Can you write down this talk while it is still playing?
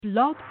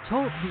Blog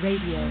Talk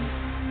Radio.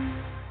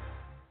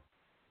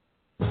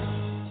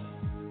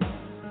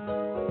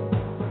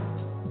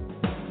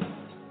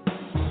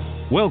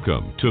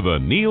 Welcome to the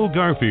Neil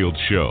Garfield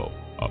Show,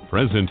 a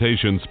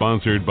presentation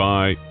sponsored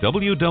by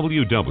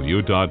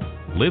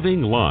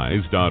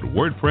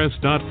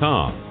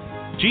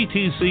www.livinglies.wordpress.com,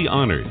 GTC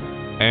Honored,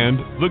 and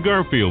The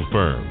Garfield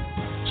Firm,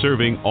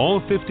 serving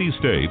all 50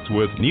 states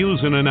with news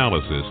and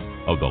analysis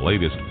of the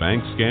latest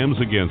bank scams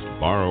against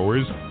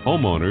borrowers,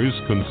 homeowners,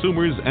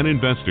 consumers, and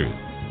investors,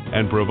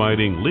 and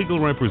providing legal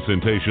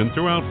representation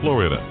throughout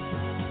Florida.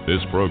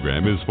 This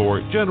program is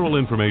for general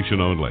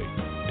information only.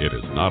 It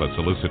is not a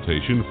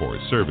solicitation for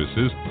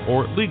services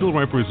or legal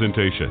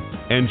representation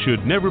and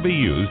should never be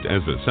used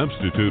as a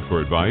substitute for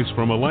advice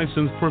from a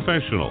licensed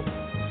professional.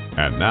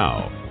 And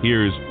now,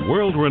 here's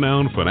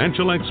world-renowned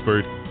financial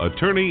expert,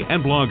 attorney,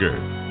 and blogger,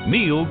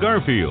 Neil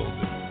Garfield.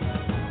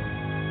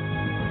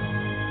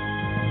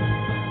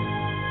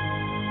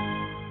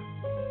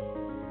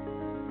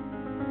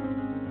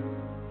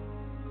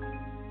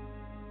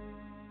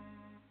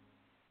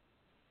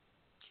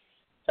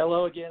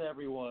 Hello again,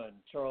 everyone.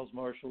 Charles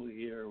Marshall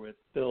here with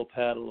Bill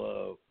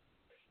Paatalo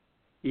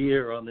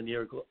here on the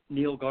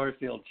Neil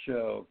Garfield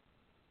Show.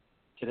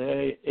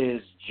 Today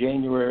is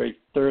January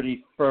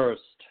 31st,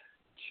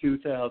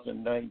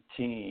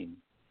 2019.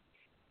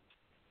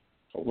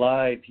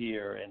 Live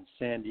here in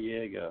San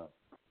Diego.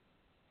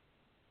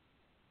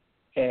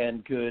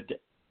 And good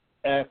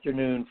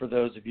afternoon for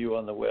those of you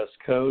on the West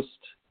Coast,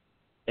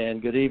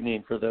 and good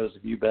evening for those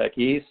of you back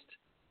east.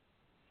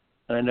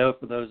 And I know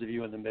for those of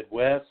you in the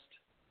Midwest,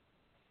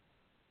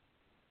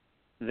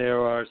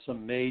 there are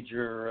some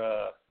major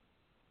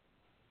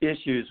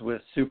issues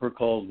with super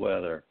cold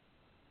weather.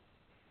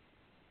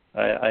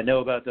 I know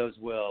about those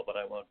well, but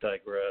I won't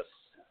digress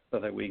so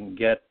that we can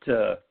get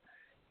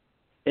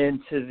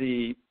into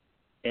the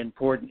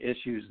important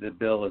issues that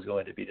Bill is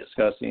going to be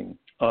discussing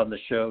on the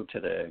show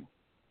today.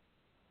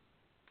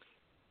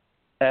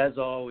 As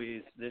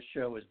always, this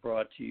show is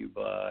brought to you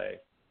by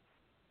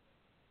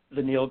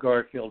the Neil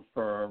Garfield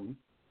Firm,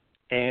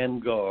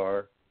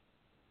 ANGAR,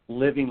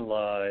 Living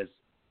Lies,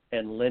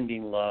 and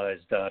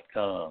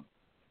lendinglies.com.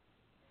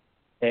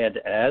 And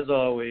as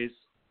always,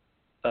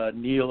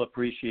 Neil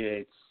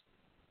appreciates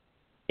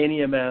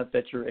any amount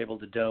that you're able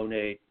to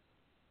donate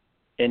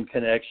in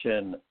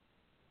connection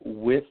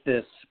with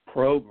this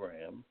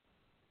program,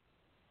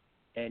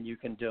 and you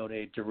can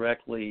donate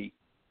directly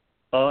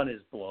on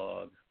his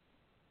blog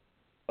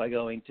by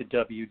going to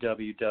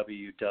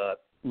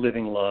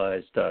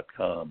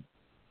www.livinglies.com.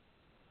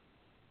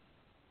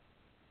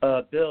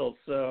 Bill,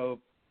 so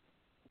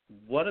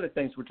one of the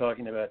things we're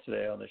talking about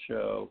today on the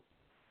show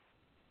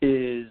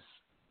is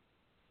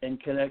in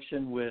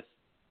connection with,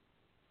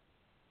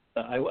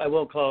 I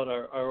won't call it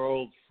our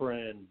old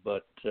friend,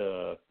 but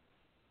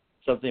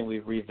something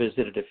we've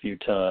revisited a few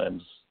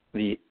times,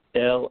 the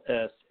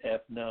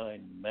LSF9,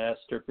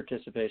 Master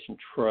Participation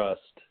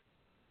Trust.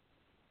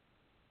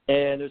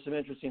 And there's some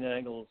interesting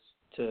angles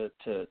to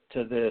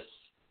this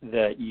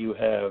that you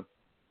have,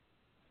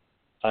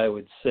 I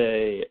would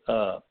say,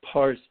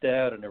 parsed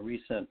out in a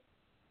recent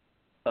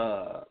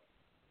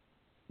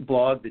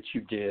blog that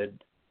you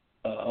did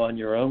on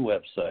your own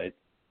website,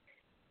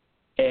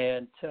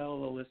 and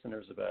tell the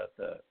listeners about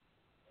that.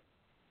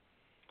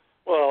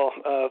 Well,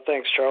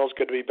 thanks, Charles.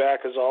 Good to be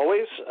back as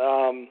always.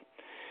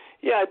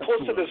 I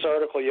posted this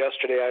article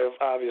yesterday.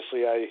 I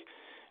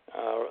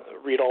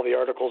read all the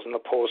articles and the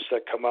posts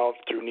that come out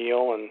through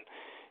Neil and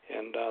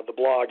the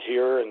blog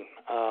here. And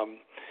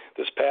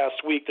this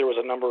past week there was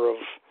a number of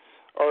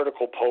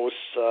article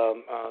posts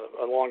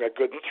along a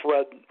good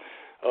thread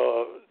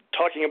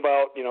talking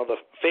about, the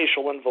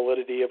facial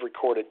invalidity of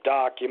recorded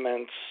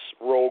documents,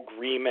 rogue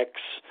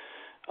REMICs,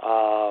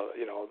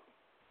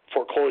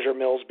 foreclosure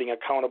mills being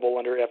accountable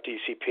under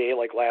FDCPA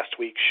like last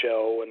week's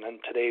show, and then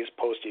today's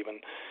post even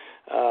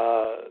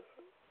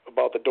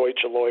about the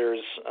Deutsche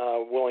lawyers'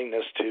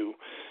 willingness to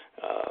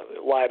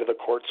lie to the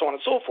court, so on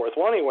and so forth.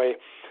 Well, anyway,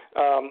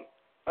 I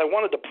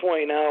wanted to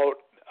point out,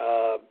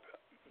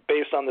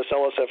 based on this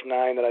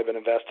LSF9 that I've been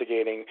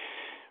investigating,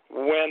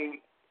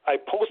 when I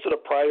posted a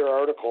prior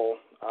article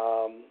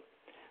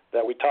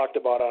that we talked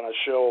about on a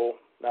show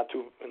not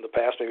too in the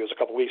past, maybe it was a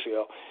couple weeks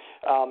ago.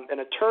 An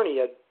attorney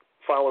had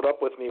followed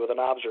up with me with an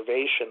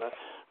observation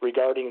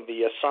regarding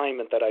the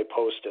assignment that I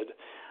posted,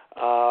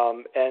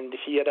 and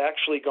he had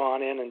actually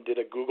gone in and did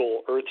a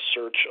Google Earth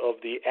search of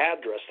the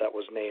address that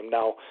was named.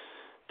 Now,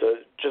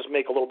 to just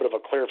make a little bit of a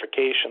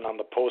clarification on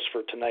the post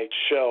for tonight's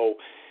show,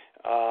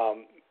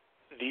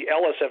 the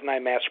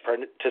LSF9 Master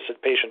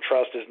Participation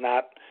Trust is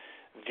not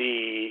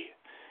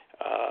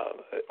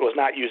was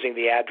not using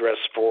the address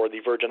for the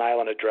Virgin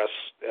Island address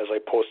as I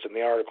posted in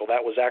the article.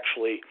 That was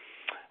actually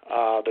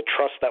the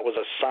trust that was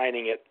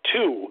assigning it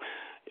to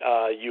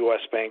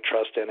U.S. Bank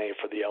Trust NA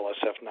for the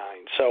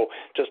LSF9. So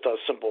just a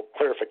simple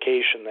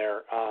clarification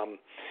there.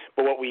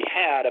 But what we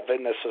had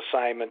in this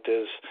assignment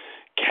is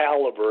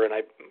Caliber, and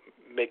I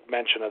make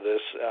mention of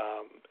this,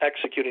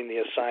 executing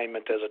the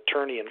assignment as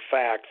attorney in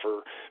fact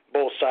for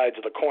both sides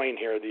of the coin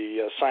here,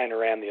 the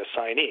assigner and the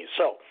assignee.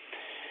 So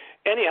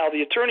anyhow,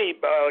 the attorney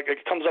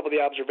comes up with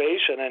the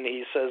observation, and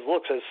he says,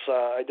 look,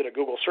 I did a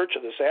Google search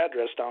of this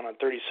address down on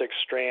 36th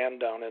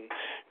Strand down in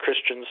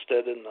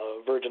Christiansted in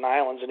the Virgin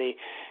Islands, and he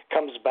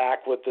comes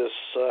back with this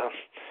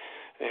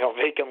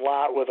vacant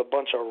lot with a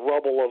bunch of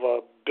rubble of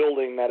a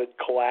building that had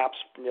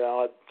collapsed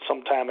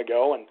some time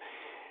ago.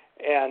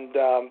 And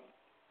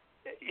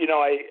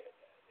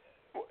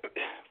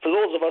for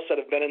those of us that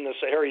have been in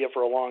this area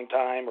for a long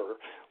time, or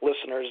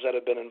listeners that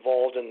have been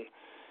involved in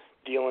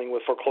dealing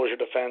with foreclosure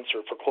defense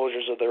or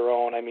foreclosures of their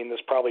own, I mean,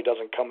 this probably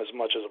doesn't come as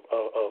much of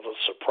a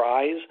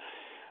surprise.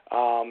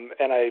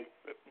 And I,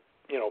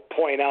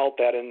 point out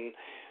that in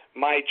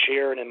my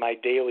chair and in my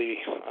daily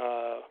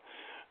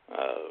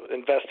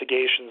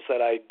investigations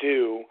that I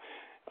do,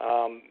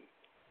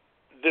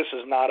 this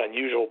is not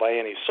unusual by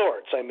any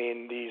sorts. I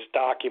mean, these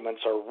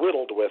documents are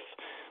riddled with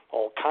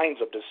all kinds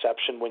of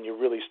deception when you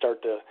really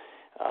start to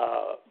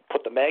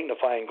put the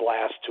magnifying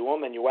glass to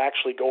them, and you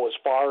actually go as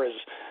far as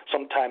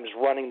sometimes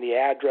running the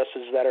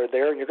addresses that are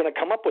there, and you're going to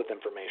come up with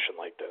information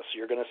like this.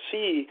 You're going to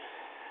see,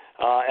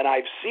 and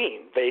I've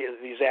seen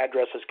these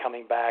addresses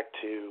coming back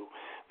to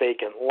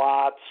vacant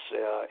lots,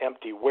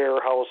 empty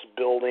warehouse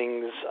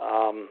buildings,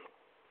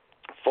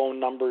 phone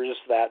numbers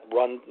that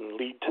run and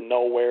lead to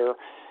nowhere,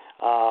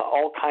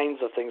 all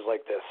kinds of things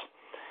like this.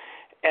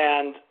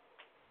 And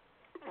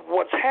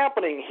what's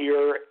happening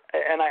here,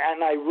 and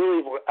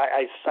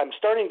I'm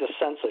starting to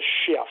sense a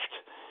shift,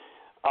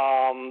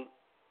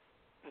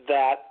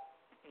 that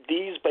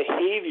these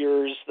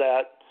behaviors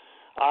that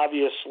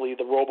obviously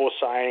the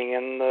robo-signing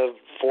and the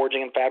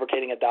forging and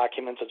fabricating of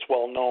documents, it's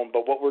well known,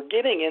 but what we're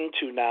getting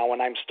into now,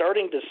 and I'm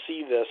starting to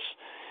see this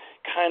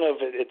kind of,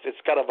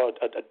 it's got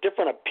a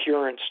different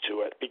appearance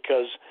to it,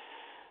 because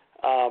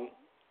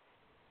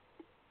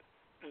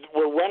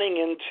we're running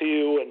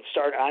into,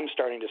 I'm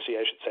starting to see,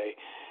 I should say,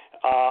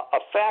 a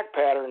fact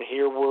pattern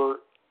here where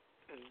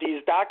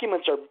these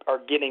documents are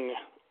getting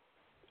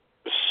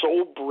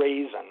so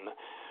brazen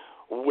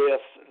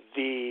with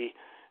the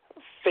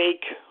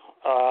fake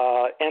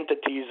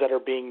entities that are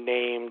being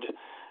named,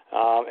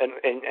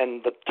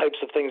 and the types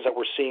of things that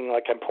we're seeing,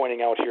 like I'm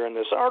pointing out here in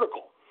this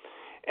article.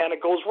 And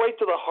it goes right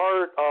to the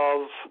heart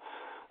of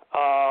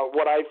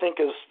what I think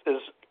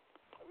is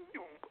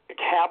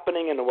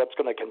happening and what's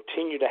going to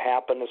continue to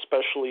happen,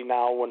 especially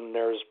now when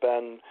there's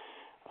been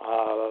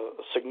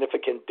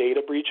significant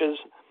data breaches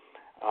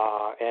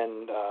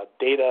and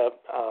data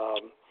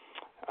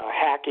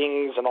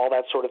hackings and all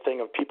that sort of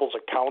thing of people's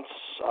accounts,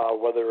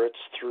 whether it's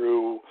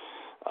through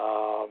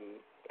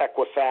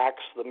Equifax,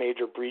 the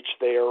major breach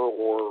there,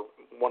 or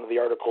one of the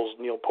articles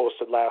Neil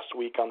posted last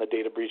week on the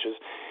data breaches.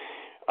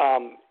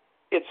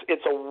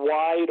 It's a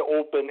wide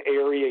open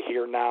area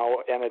here now,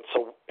 and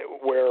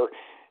where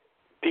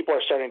people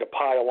are starting to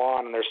pile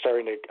on, and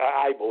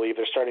I believe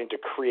they're starting to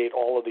create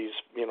all of these,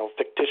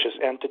 fictitious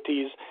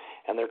entities,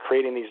 and they're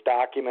creating these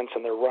documents,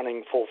 and they're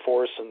running full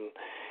force in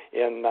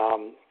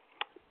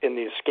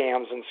these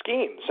scams and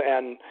schemes.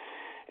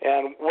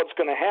 And what's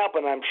going to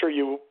happen, I'm sure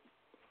you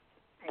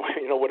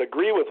would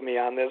agree with me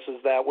on this,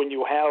 is that when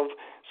you have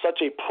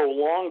such a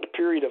prolonged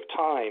period of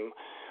time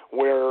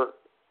where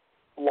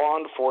law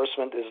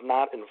enforcement is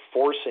not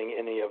enforcing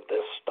any of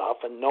this stuff,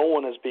 and no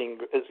one is being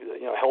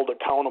held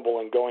accountable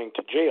and going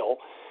to jail,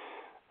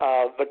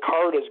 the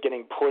cart is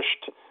getting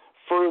pushed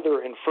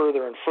further and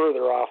further and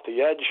further off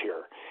the edge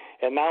here.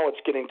 And now it's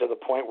getting to the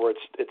point where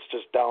it's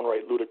just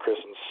downright ludicrous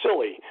and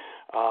silly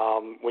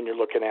when you're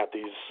looking at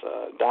these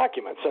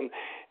documents. And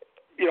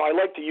I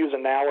like to use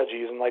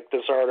analogies, and like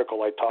this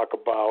article, I talk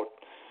about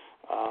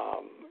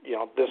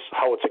this,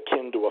 how it's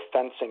akin to a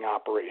fencing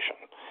operation.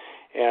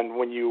 And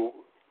when you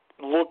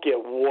look at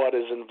what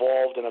is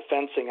involved in a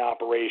fencing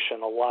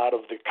operation, a lot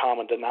of the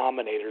common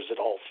denominators, it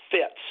all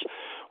fits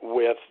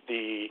with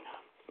the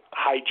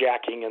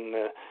hijacking and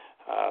the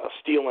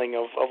stealing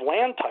of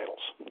land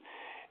titles.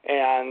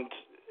 And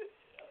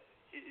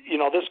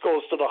this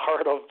goes to the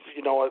heart of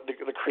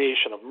the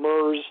creation of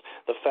MERS,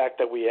 the fact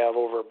that we have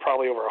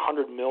probably over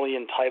 100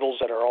 million titles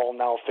that are all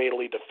now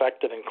fatally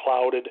defected and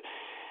clouded,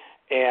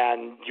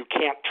 and you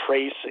can't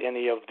trace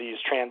any of these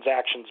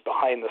transactions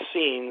behind the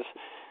scenes.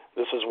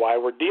 This is why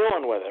we're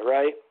dealing with it,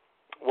 right?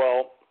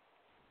 Well,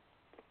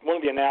 one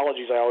of the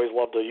analogies I always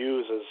love to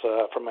use is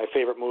from my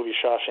favorite movie,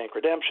 Shawshank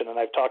Redemption, and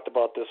I've talked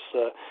about this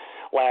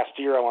last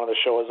year on one of the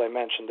shows, I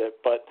mentioned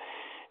it, but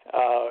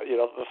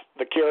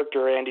the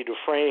character Andy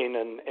Dufresne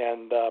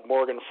and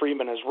Morgan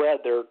Freeman is Red.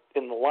 They're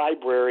in the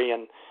library,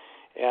 and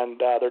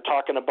they're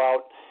talking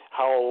about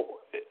how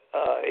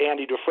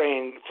Andy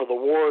Dufresne, for the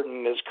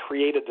warden, has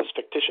created this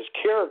fictitious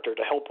character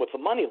to help with the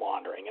money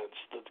laundering. And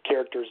the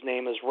character's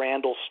name is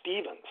Randall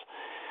Stevens.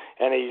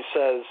 And he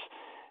says,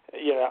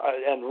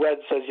 and Red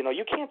says,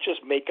 you can't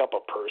just make up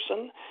a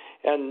person.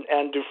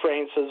 And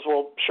Dufresne says,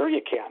 well, sure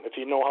you can. If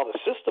you know how the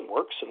system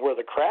works and where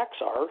the cracks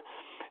are,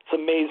 it's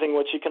amazing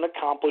what you can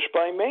accomplish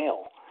by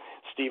mail.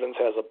 Stevens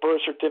has a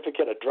birth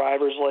certificate, a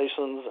driver's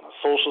license, and a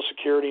social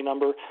security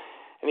number.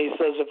 And he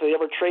says if they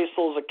ever trace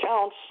those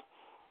accounts,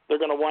 they're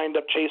going to wind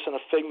up chasing a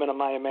figment of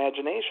my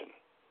imagination.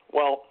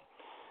 Well,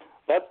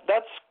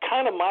 that's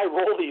kind of my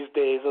role these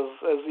days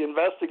as the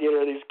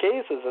investigator of these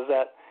cases, is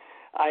that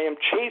I am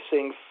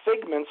chasing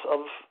figments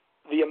of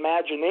the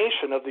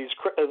imagination of these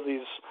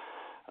parties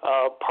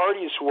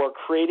who are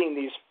creating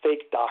these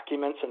fake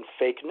documents and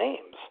fake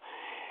names.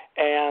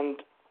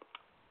 And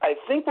I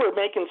think we're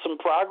making some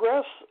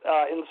progress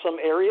in some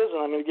areas,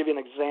 and I'm going to give you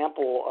an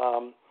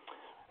example,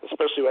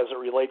 especially as it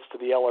relates to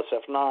the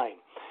LSF-9.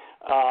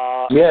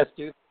 Yes,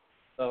 dude.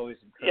 Always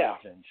encouraging.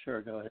 Yeah.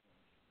 Sure, go ahead.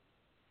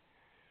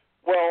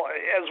 Well,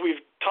 as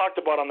we've talked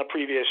about on the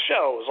previous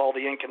shows, all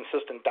the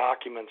inconsistent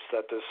documents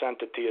that this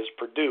entity has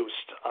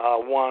produced,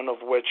 one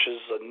of which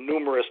is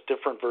numerous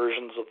different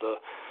versions of the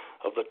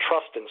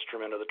trust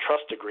instrument or the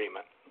trust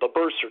agreement, the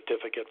birth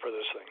certificate for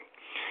this thing,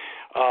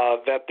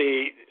 that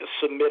they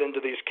submit into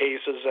these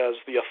cases as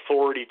the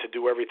authority to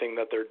do everything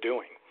that they're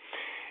doing.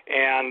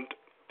 And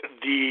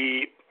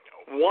the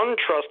one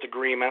trust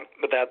agreement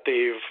that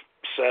they've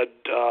said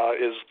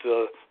is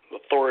the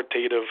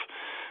authoritative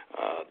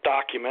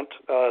document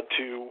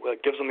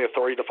gives them the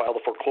authority to file the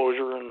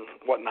foreclosure and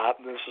whatnot.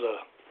 And this is a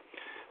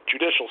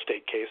judicial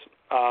state case.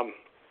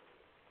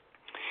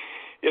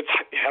 It's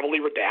heavily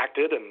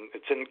redacted and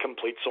it's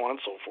incomplete, so on and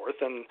so forth.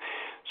 And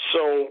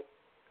so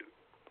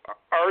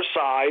our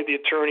side, the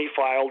attorney,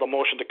 filed a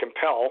motion to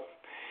compel,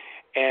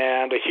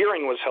 and a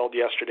hearing was held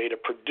yesterday to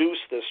produce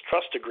this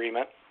trust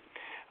agreement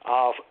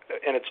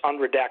in its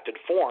unredacted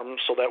form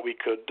so that we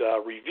could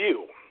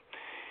review.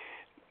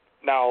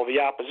 Now, the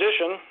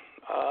opposition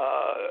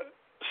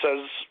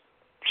says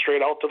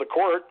straight out to the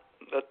court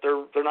that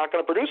they're not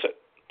going to produce it,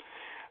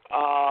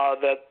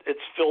 that it's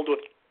filled with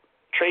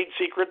trade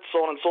secrets, so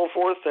on and so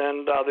forth,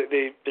 and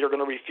they're going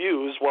to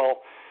refuse.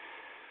 Well,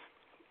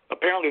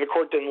 apparently the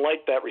court didn't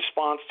like that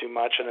response too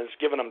much and has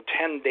given them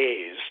 10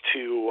 days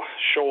to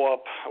show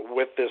up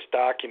with this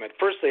document.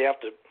 First, they have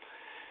to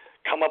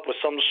come up with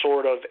some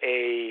sort of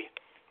a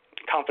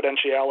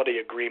confidentiality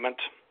agreement,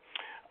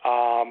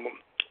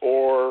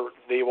 or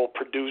they will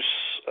produce,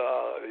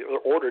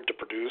 ordered to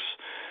produce,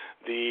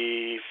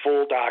 the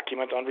full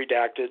document,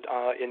 unredacted,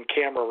 in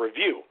camera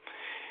review.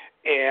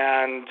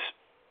 And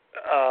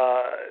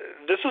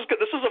this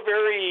is a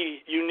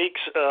very unique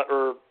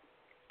or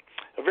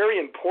a very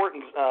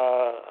important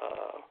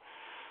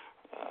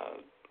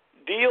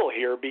deal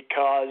here,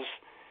 because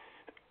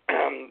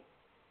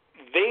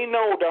they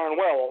know darn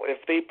well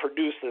if they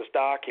produce this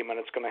document,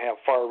 it's going to have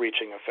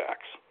far-reaching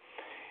effects.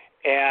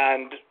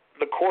 And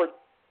the court,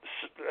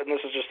 and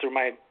this is just through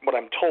what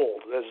I'm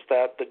told, is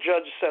that the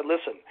judge said,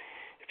 listen,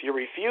 if you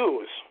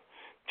refuse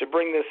to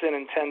bring this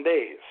in 10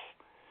 days,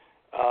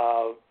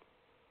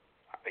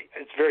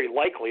 it's very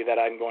likely that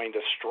I'm going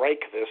to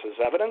strike this as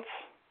evidence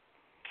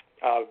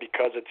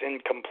because it's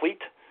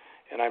incomplete,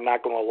 and I'm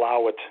not going to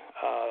allow it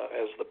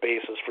as the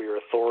basis for your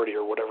authority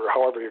or whatever,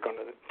 however you're going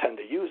to tend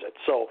to use it.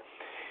 So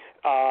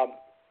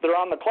they're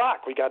on the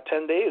clock. We got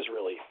 10 days,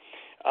 really,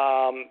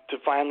 to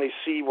finally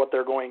see what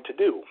they're going to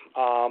do.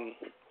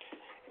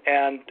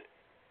 And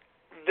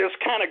this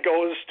kind of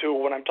goes to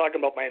when I'm talking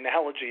about my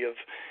analogy of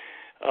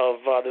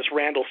this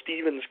Randall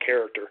Stevens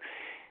character.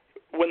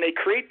 When they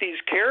create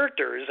these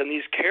characters, and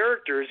these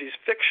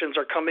fictions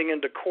are coming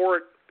into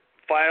court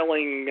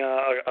filing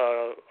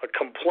a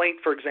complaint,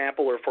 for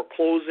example, or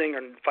foreclosing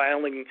and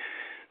filing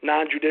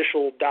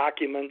non-judicial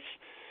documents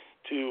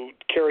to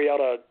carry out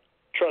a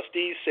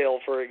trustee sale,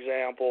 for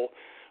example,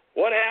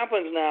 what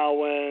happens now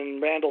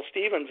when Randall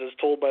Stevens is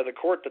told by the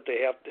court that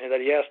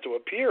he has to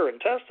appear and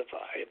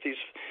testify? If these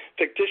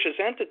fictitious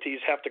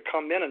entities have to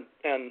come in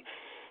and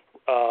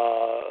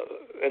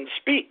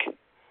speak,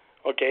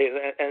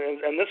 okay,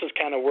 and this is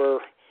kind of where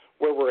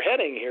we're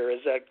heading here,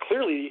 is that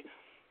clearly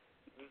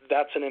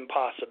that's an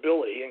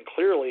impossibility, and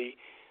clearly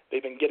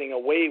they've been getting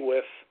away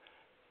with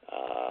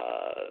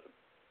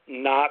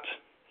not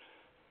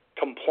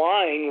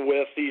complying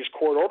with these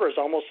court orders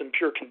almost in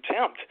pure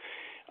contempt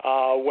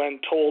when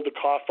told to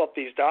cough up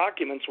these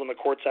documents when the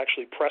courts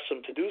actually press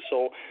them to do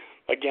so.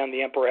 Again,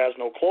 the emperor has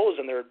no clothes,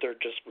 and they're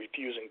just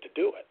refusing to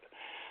do it.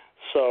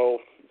 So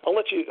I'll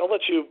let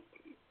you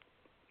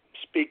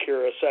speak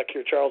here a sec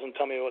here, Charles, and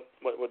tell me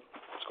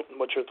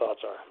what your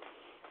thoughts are.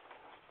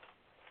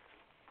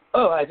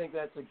 Oh, I think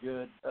that's a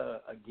good.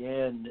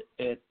 Again,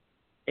 it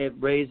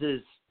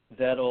raises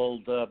that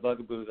old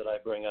bugaboo that I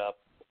bring up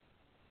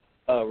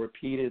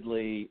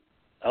repeatedly,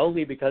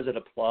 only because it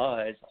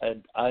applies.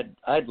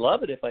 I'd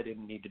love it if I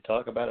didn't need to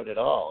talk about it at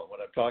all. What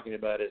I'm talking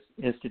about is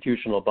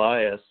institutional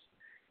bias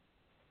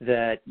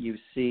that you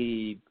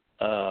see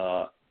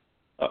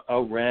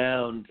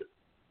around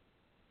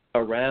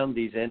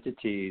these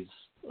entities,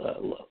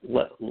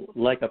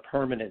 like a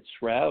permanent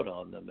shroud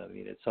on them. I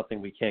mean, it's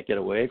something we can't get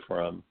away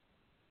from.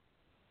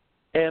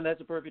 And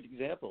that's a perfect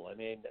example. I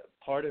mean,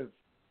 part of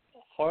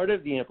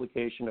the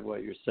implication of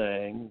what you're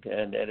saying,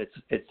 and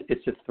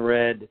it's a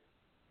thread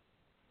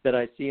that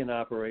I see in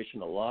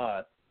operation a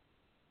lot,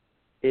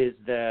 is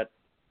that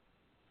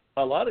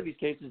a lot of these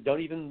cases don't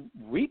even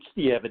reach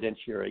the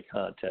evidentiary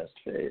contest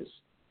phase.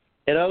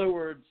 In other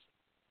words,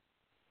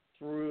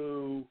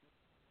 through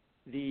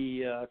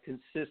the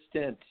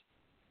consistent,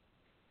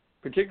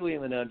 particularly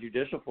in the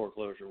non-judicial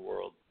foreclosure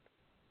world,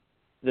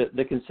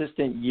 the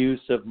consistent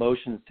use of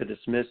motions to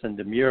dismiss and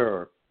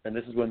demur, and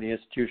this is when the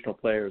institutional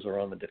players are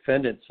on the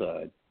defendant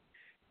side,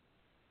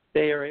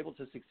 they are able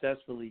to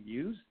successfully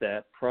use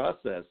that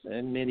process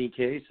in many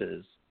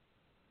cases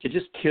to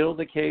just kill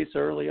the case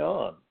early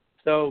on.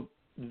 So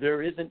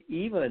there isn't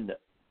even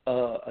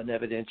an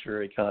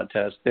evidentiary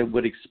contest that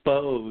would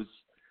expose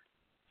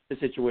the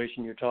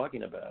situation you're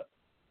talking about.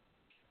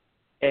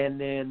 And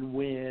then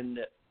when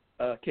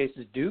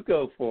cases do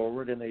go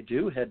forward and they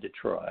do head to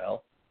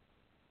trial,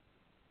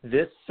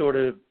 this sort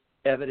of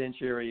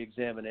evidentiary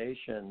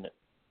examination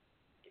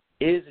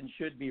is and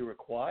should be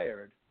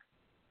required.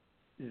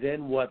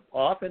 Then what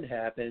often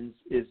happens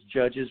is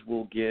judges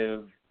will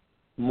give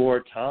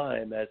more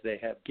time as they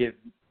have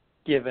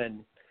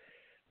given.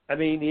 I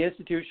mean, the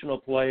institutional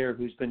player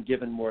who's been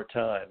given more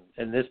time.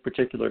 In this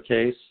particular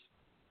case,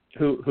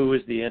 who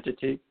is the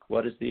entity?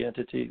 What is the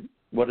entity?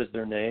 What is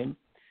their name?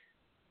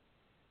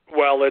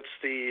 Well, it's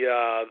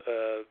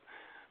the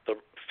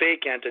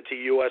fake entity,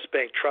 U.S.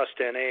 Bank Trust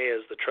N.A.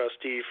 is the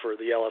trustee for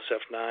the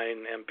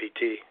LSF9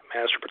 MPT,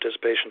 Master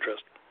Participation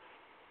Trust.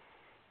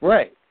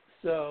 Right.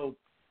 So,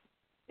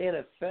 in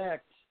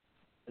effect,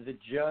 the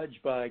judge,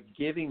 by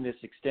giving this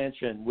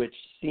extension, which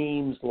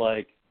seems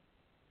like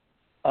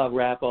a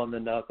rap on the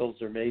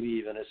knuckles or maybe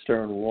even a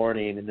stern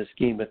warning, in the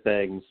scheme of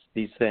things,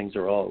 these things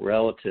are all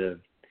relative.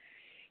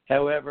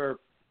 However,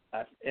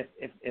 if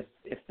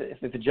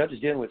the judge is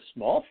dealing with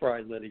small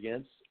fry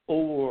litigants,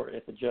 or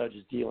if the judge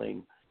is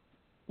dealing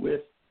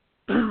with,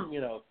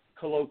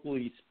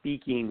 colloquially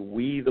speaking,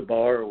 we the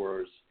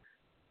borrowers,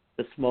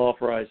 the small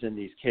fries in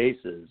these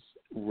cases,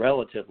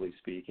 relatively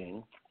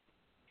speaking,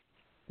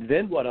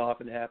 then what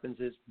often happens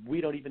is we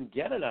don't even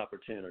get an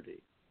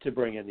opportunity to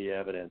bring in the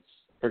evidence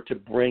or to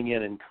bring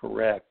in and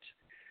correct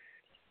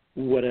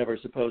whatever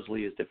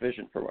supposedly is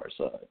deficient from our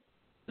side.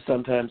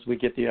 Sometimes we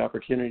get the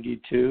opportunity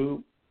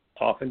to,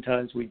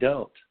 oftentimes we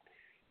don't.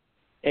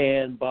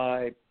 And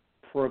by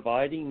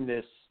providing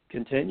this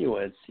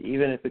continuance,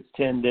 even if it's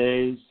 10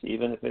 days,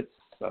 even if it's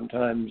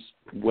sometimes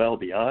well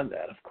beyond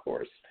that, of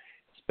course,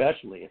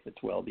 especially if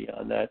it's well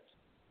beyond that,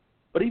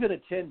 but even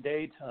a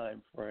 10-day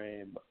time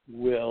frame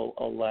will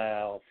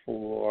allow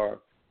for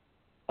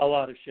a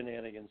lot of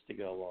shenanigans to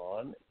go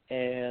on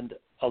and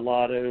a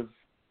lot of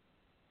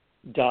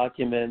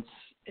documents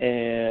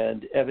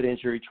and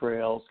evidentiary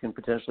trails can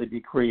potentially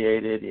be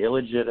created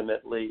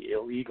illegitimately,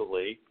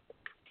 illegally,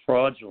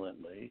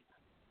 fraudulently.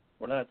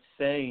 We're not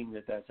saying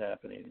that that's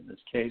happening in this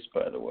case,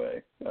 by the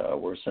way.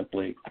 We're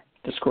simply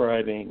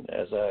describing,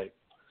 as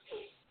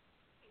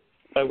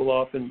I will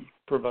often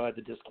provide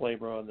the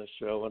disclaimer on this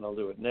show, and I'll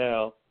do it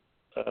now,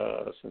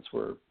 since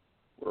we're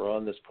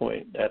on this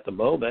point at the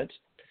moment,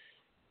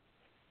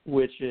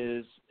 which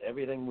is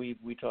everything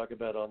we talk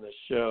about on this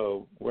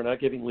show. We're not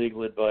giving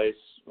legal advice.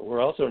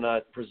 We're also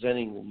not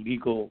presenting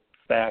legal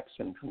facts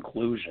and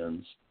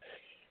conclusions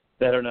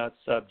that are not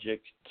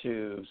subject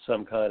to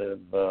some kind of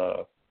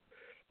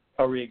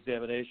a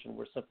reexamination.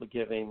 We're simply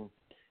giving,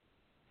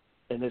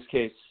 in this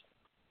case,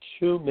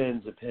 two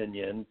men's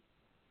opinion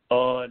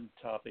on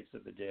topics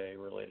of the day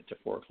related to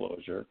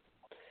foreclosure.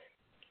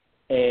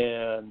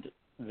 And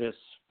the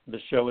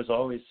show is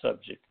always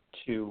subject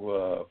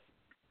to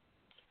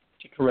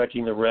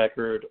correcting the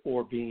record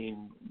or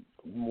being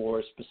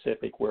more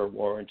specific where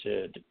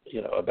warranted,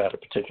 about a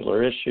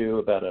particular issue,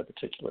 about a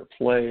particular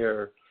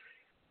player,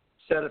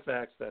 set of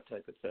facts, that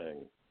type of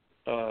thing.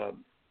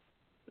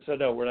 So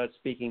no, we're not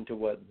speaking to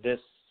what this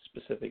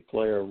specific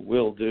player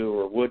will do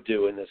or would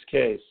do in this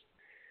case.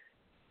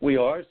 We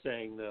are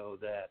saying, though,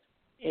 that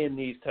in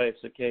these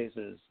types of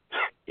cases,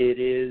 it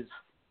is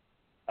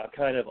a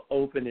kind of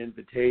open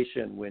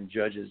invitation when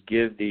judges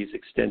give these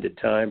extended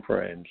time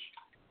frames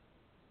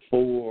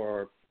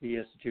for the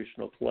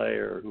institutional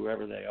player,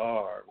 whoever they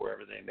are,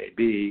 wherever they may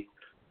be,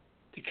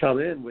 to come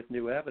in with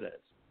new evidence.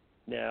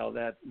 Now,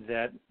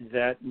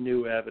 that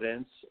new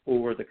evidence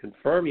or the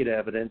confirming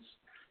evidence,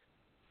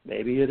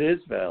 maybe it is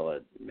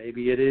valid.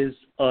 Maybe it is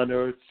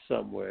unearthed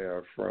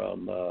somewhere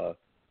from a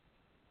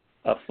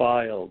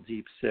file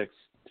deep 6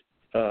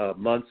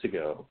 months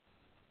ago.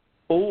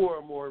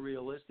 Or more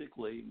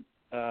realistically,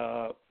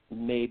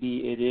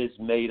 maybe it is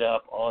made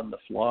up on the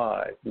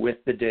fly with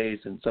the days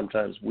and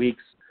sometimes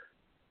weeks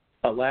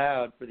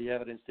allowed for the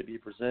evidence to be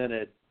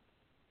presented.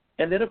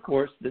 And then, of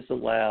course, this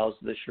allows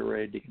the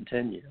charade to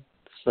continue.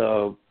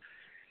 So,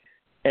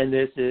 and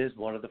this is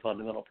one of the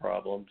fundamental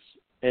problems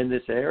in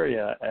this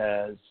area,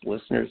 as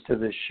listeners to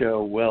this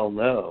show well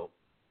know,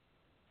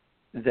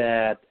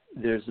 that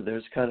there's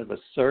kind of a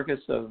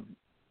circus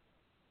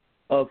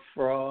of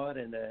fraud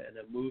and a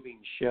moving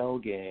shell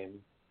game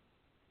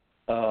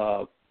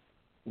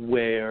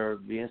where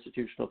the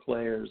institutional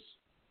players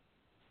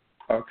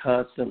are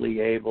constantly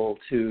able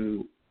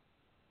to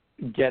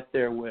get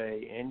their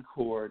way in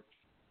court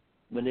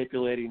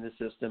manipulating the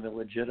system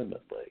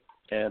illegitimately.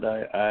 And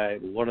I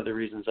one of the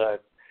reasons I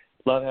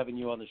love having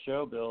you on the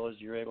show, Bill, is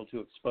you're able to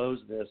expose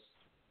this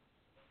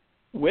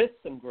with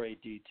some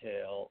great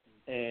detail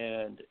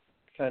and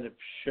kind of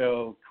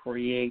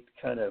create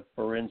kind of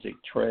forensic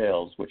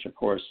trails, which of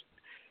course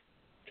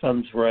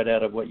comes right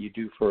out of what you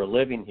do for a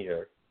living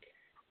here.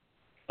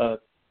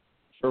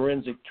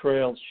 Forensic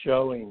trails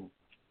showing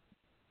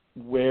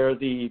where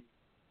the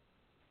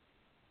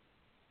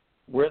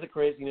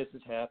craziness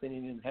is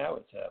happening and how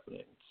it's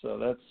happening.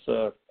 So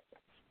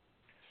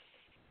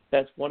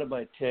that's one of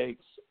my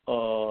takes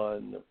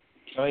on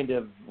kind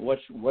of what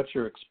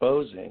you're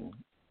exposing,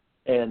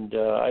 and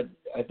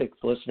I think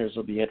the listeners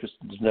will be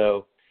interested to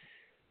know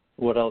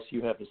what else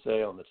you have to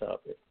say on the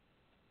topic.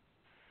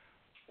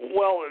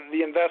 Well,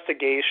 the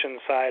investigation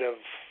side of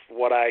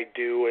what I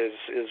do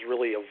is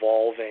really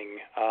evolving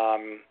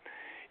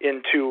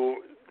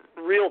into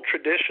real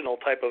traditional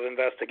type of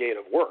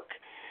investigative work.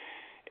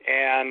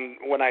 And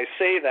when I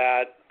say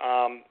that,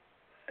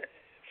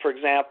 for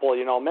example,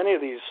 many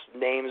of these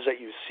names that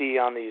you see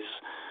on these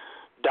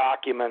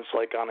documents,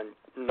 like on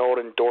note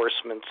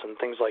endorsements and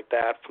things like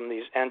that from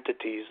these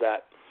entities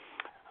that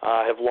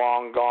have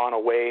long gone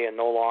away and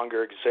no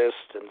longer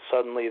exist, and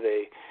suddenly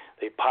they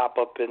pop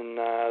up in,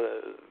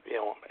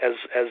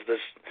 as this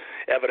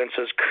evidence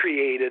is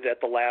created at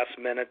the last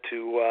minute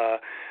to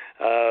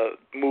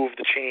move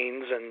the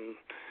chains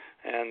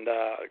and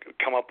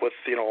come up with,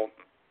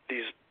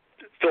 these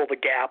fill the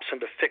gaps and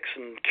to fix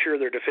and cure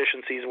their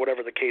deficiencies,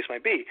 whatever the case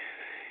might be.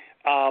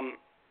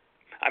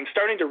 I'm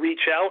starting to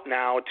reach out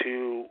now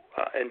to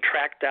and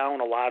track down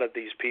a lot of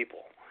these people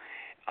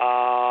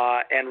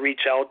and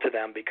reach out to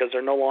them because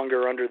they're no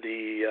longer under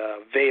the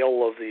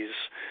veil of these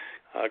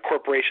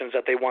corporations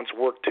that they once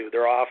worked to.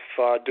 They're off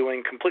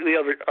doing completely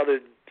other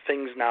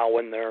things now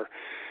in their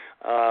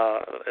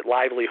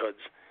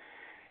livelihoods.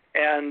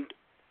 And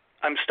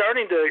I'm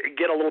starting to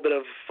get a little bit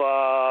of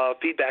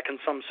feedback and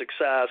some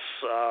success.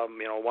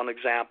 One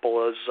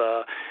example is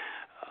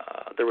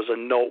there was a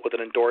note with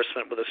an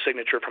endorsement with a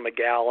signature from a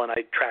gal, and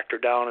I tracked her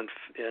down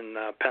in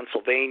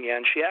Pennsylvania,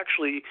 and she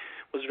actually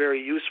was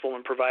very useful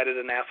and provided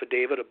an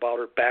affidavit about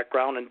her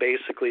background and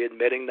basically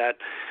admitting that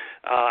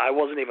I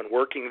wasn't even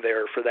working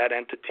there for that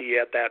entity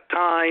at that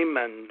time,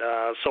 and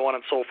so on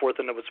and so forth,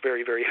 and it was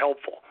very, very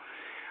helpful.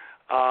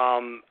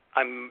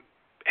 I'm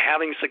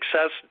having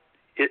success,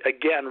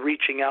 again,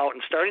 reaching out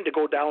and starting to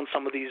go down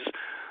some of these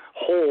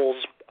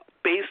holes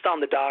based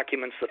on the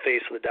documents, the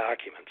face of the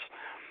documents.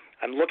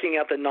 I'm looking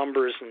at the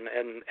numbers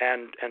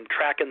and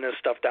tracking this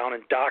stuff down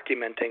and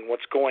documenting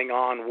what's going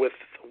on with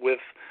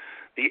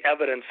the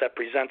evidence that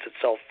presents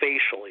itself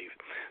facially.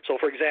 So,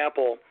 for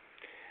example,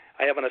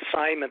 I have an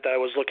assignment that I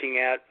was looking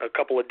at a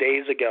couple of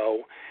days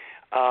ago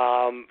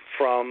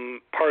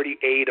from Party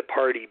A to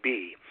Party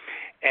B.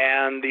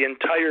 And the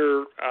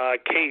entire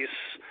case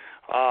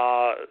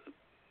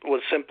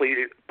was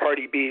simply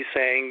Party B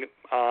saying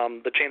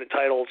the chain of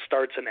title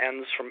starts and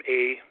ends from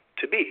A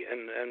to B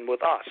and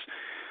with us.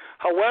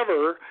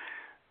 However,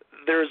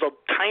 there's a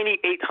tiny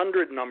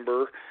 800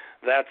 number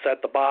that's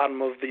at the bottom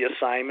of the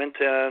assignment,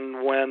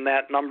 and when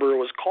that number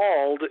was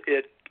called,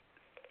 it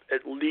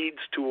leads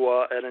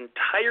to an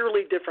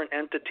entirely different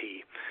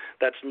entity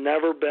that's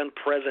never been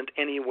present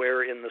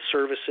anywhere in the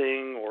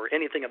servicing or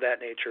anything of that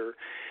nature,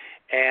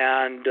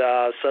 and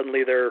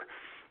suddenly they're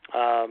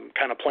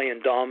kind of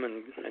playing dumb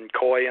and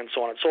coy and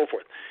so on and so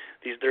forth.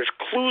 There's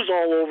clues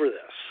all over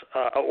this,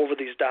 over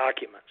these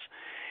documents,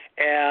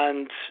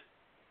 and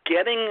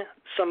getting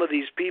some of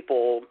these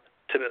people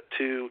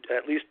to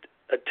at least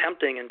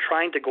attempting and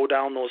trying to go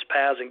down those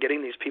paths and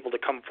getting these people to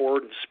come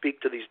forward and speak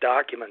to these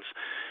documents,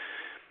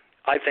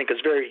 I think is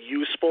very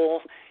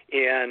useful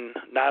in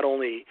not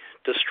only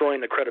destroying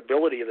the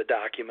credibility of the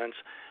documents,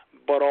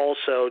 but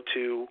also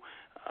to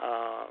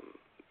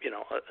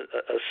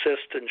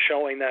assist in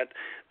showing that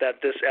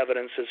this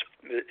evidence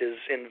is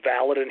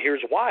invalid, and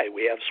here's why.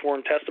 We have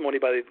sworn testimony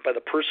by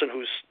the person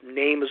whose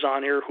name is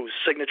on here, whose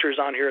signature is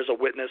on here as a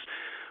witness,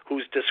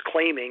 who's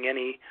disclaiming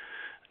any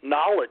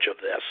knowledge of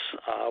this,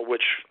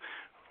 which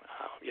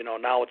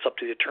now it's up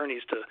to the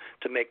attorneys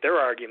to make their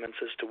arguments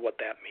as to what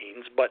that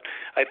means. But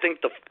I think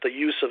the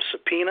use of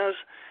subpoenas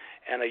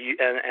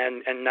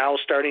and now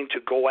starting to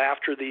go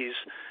after these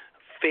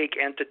fake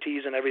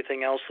entities and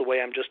everything else the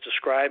way I'm just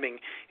describing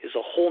is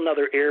a whole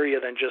nother area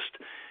than just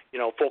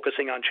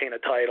focusing on chain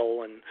of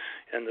title and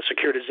the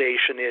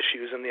securitization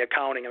issues and the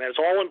accounting. I mean,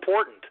 it's all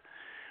important,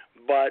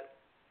 but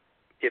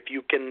if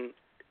you can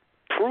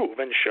prove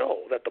and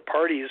show that the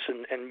parties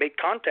and make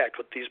contact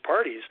with these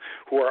parties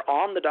who are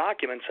on the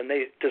documents and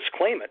they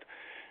disclaim it,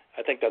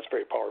 I think that's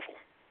very powerful.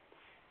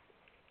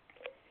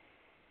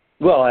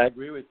 Well, I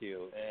agree with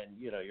you. And,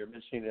 you're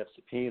mentioning of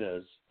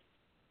subpoenas.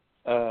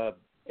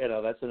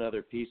 That's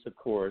another piece, of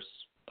course,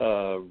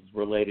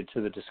 related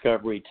to the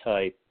discovery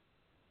type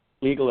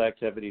legal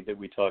activity that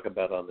we talk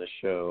about on this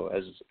show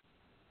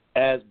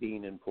as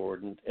being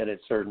important, and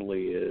it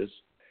certainly is.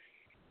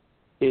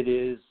 It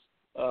is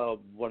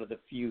one of the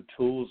few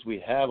tools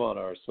we have on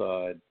our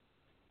side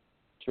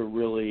to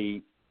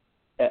really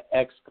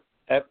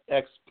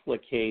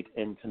explicate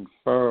and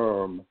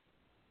confirm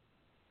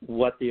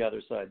what the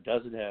other side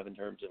doesn't have in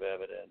terms of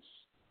evidence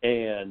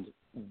and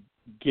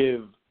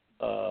give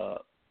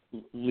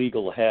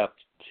legal heft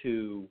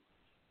to,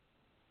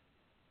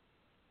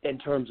 in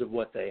terms of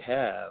what they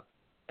have,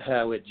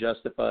 how it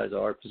justifies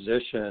our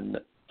position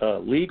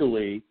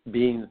legally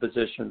being the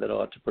position that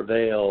ought to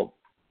prevail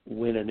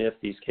when and if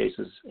these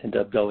cases end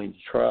up going to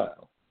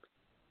trial.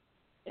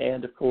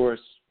 And of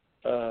course,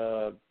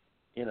 as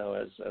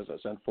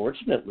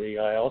unfortunately,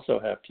 I also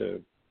have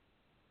to,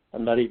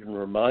 I'm not even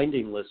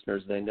reminding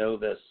listeners, they know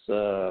this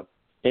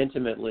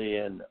intimately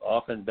and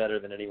often better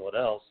than anyone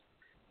else.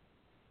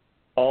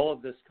 All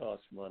of this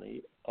costs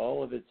money.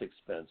 All of it's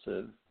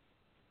expensive.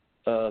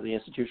 The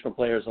institutional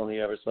players on the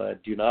other side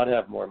do not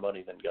have more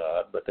money than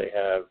God, but they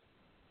have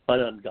an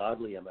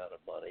ungodly amount of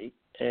money.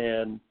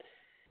 And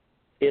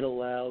it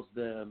allows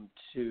them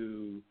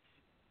to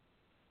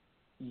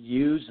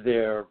use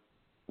their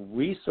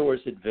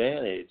resource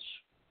advantage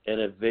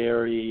in a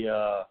very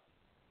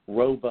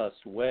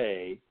robust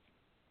way,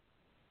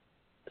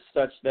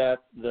 such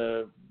that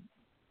the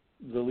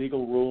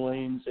legal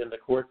rulings and the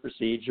court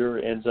procedure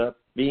ends up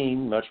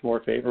being much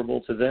more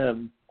favorable to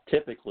them,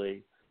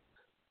 typically,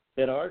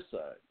 than our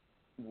side.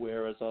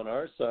 Whereas on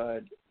our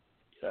side,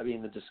 I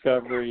mean, the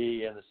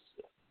discovery and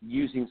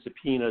using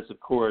subpoenas, of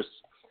course,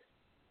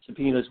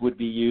 subpoenas would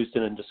be used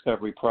in a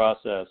discovery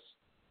process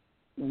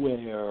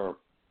where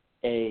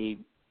a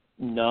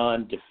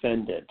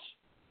non-defendant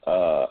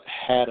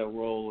had a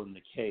role in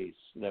the case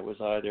that was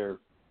either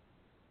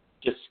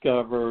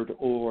discovered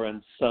or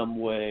in some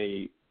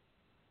way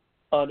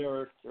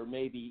unearthed, or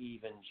maybe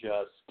even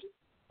just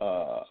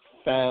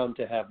found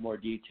to have more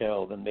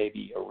detail than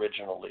maybe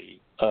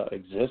originally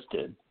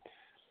existed.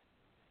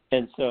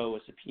 And so a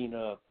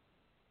subpoena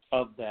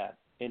of that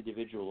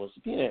individual, a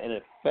subpoena in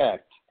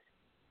effect,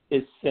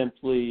 is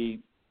simply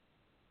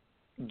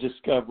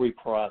discovery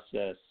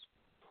process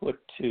put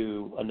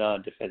to a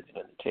non-defendant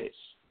in the case.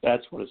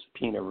 That's what a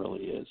subpoena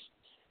really is.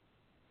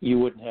 You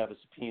wouldn't have a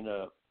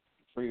subpoena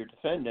for your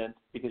defendant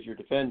because your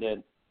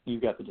defendant,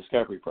 you've got the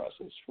discovery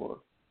process for.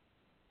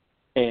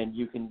 And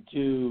you can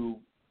do,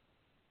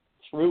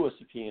 through a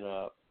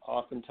subpoena,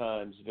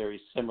 oftentimes very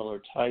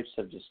similar types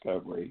of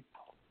discovery.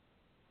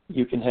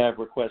 You can have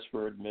requests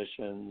for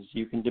admissions.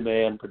 You can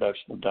demand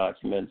production of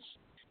documents.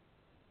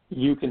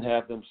 You can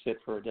have them sit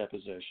for a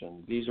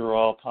deposition. These are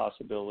all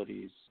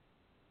possibilities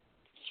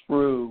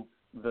through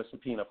the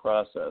subpoena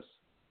process.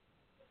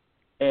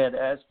 And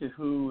as to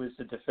who is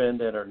a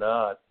defendant or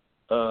not,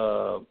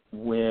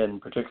 when,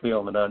 particularly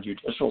on the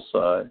non-judicial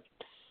side,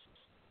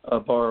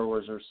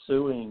 borrowers are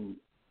suing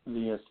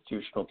the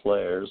institutional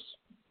players,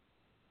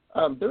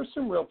 there's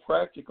some real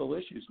practical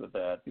issues with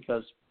that,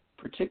 because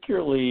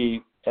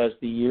particularly as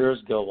the years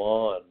go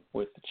on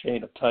with the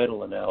chain of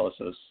title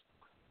analysis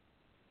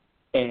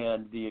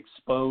and the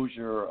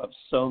exposure of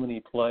so many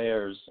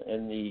players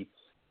and the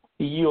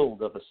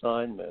field of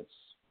assignments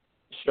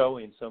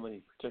showing so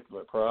many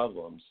particular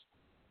problems,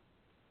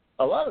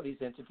 a lot of these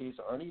entities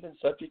aren't even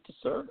subject to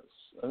service.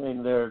 I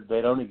mean,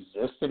 they don't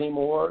exist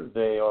anymore.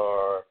 They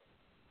are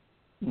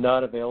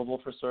not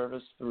available for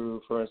service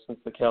through, for instance,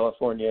 the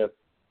California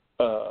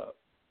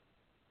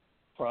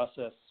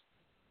process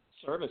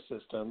service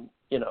system,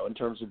 in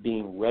terms of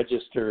being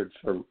registered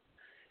for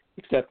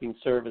accepting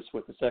service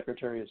with the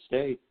Secretary of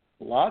State.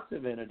 Lots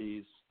of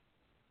entities,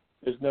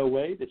 there's no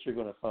way that you're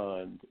going to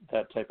find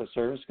that type of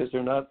service because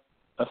they're not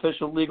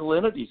official legal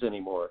entities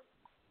anymore.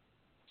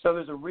 So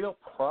there's a real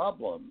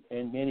problem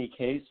in many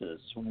cases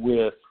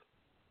with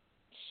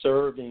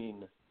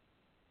serving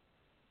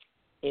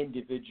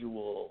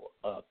individual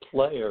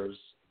players,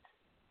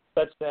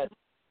 such that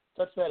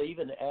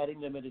even adding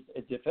them as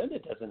a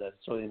defendant doesn't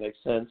necessarily make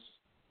sense.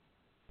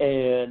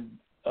 And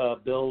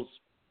Bill's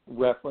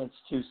reference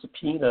to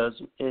subpoenas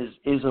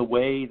is a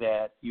way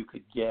that you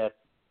could get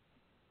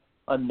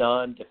a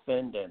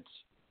non-defendant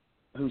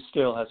who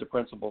still has a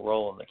principal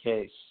role in the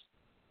case.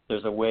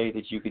 There's a way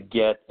that you could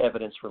get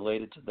evidence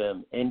related to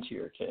them into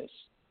your case.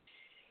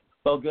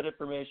 Well, good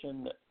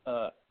information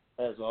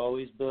as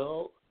always,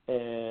 Bill,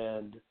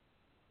 and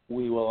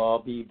we will all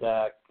be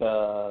back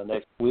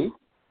next week.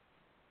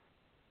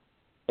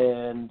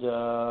 And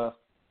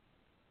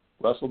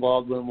Russell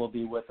Baldwin will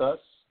be with us,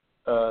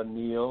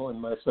 Neil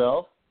and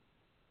myself,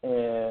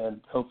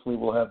 and hopefully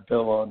we'll have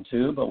Bill on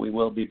too, but we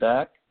will be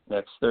back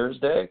next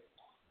Thursday.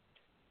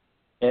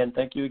 And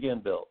thank you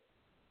again, Bill.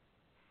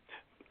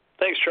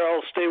 Thanks,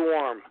 Charles. Stay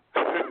warm.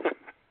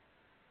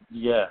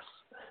 Yes.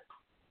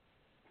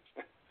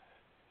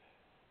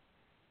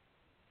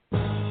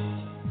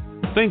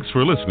 Thanks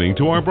for listening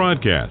to our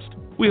broadcast.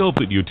 We hope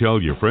that you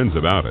tell your friends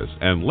about us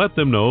and let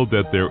them know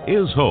that there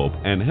is hope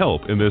and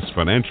help in this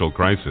financial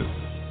crisis.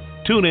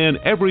 Tune in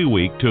every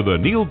week to The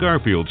Neil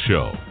Garfield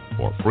Show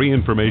for free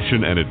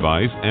information and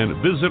advice,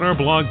 and visit our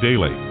blog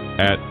daily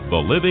at The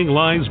Living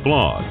Lies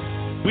blog.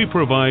 We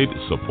provide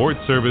support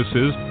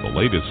services, the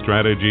latest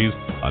strategies,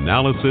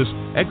 analysis,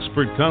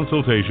 expert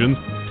consultations,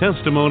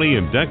 testimony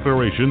and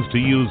declarations to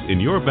use in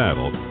your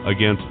battle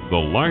against the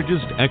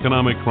largest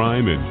economic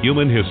crime in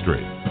human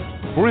history.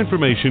 For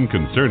information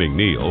concerning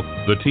Neil,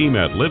 the team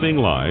at Living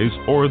Lies,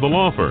 or the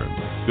law firm,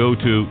 go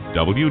to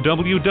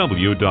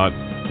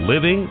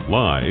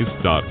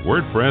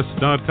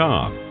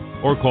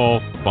www.livinglies.wordpress.com or call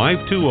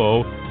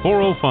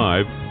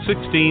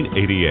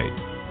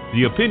 520-405-1688.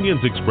 The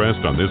opinions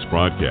expressed on this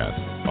broadcast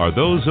are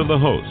those of the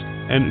host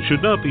and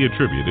should not be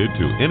attributed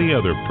to any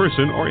other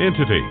person or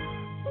entity.